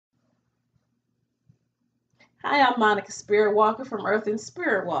Hi, I'm Monica Spirit Walker from Earth and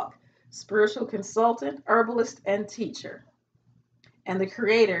Spirit Walk, spiritual consultant, herbalist, and teacher, and the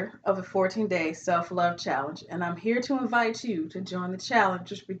creator of the 14-Day Self Love Challenge. And I'm here to invite you to join the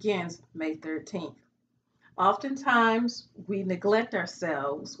challenge, which begins May 13th. Oftentimes, we neglect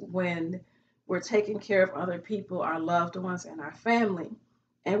ourselves when we're taking care of other people, our loved ones, and our family,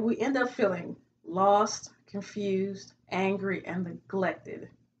 and we end up feeling lost, confused, angry, and neglected.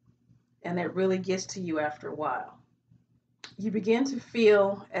 And it really gets to you after a while. You begin to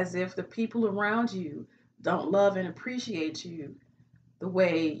feel as if the people around you don't love and appreciate you the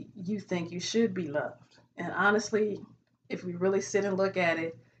way you think you should be loved. And honestly, if we really sit and look at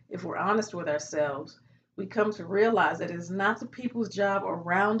it, if we're honest with ourselves, we come to realize that it is not the people's job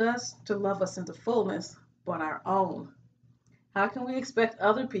around us to love us into fullness, but our own. How can we expect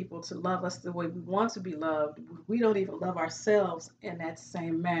other people to love us the way we want to be loved? We don't even love ourselves in that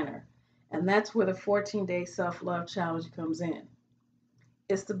same manner. And that's where the 14-day self love challenge comes in.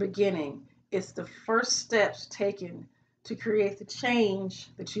 It's the beginning. It's the first steps taken to create the change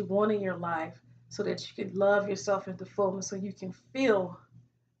that you want in your life so that you can love yourself into fullness, so you can feel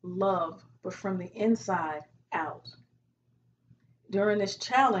love, but from the inside out. During this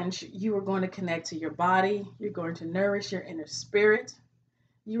challenge, you are going to connect to your body, you're going to nourish your inner spirit,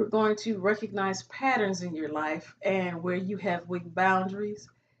 you are going to recognize patterns in your life and where you have weak boundaries,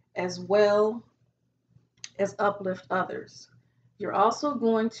 as well as uplift others. You're also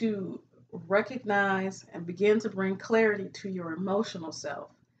going to recognize and begin to bring clarity to your emotional self.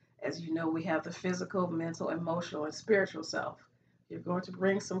 As you know, we have the physical, mental, emotional, and spiritual self. You're going to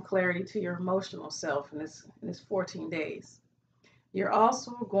bring some clarity to your emotional self in this 14 days. You're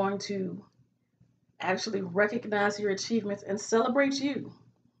also going to actually recognize your achievements and celebrate you.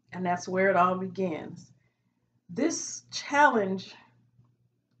 And that's where it all begins. This challenge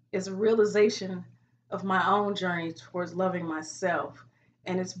is a realization of my own journey towards loving myself.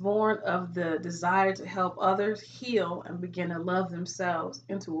 And it's born of the desire to help others heal and begin to love themselves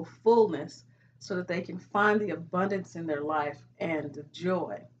into a fullness so that they can find the abundance in their life and the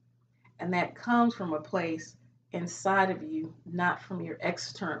joy. And that comes from a place inside of you, not from your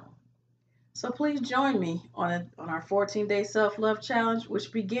external. So please join me on our 14-day self-love challenge,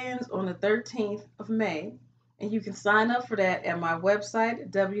 which begins on the 13th of May. And you can sign up for that at my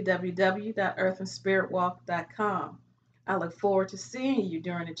website, www.earthandspiritwalk.com. I look forward to seeing you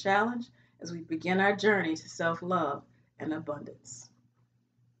during the challenge as we begin our journey to self-love and abundance.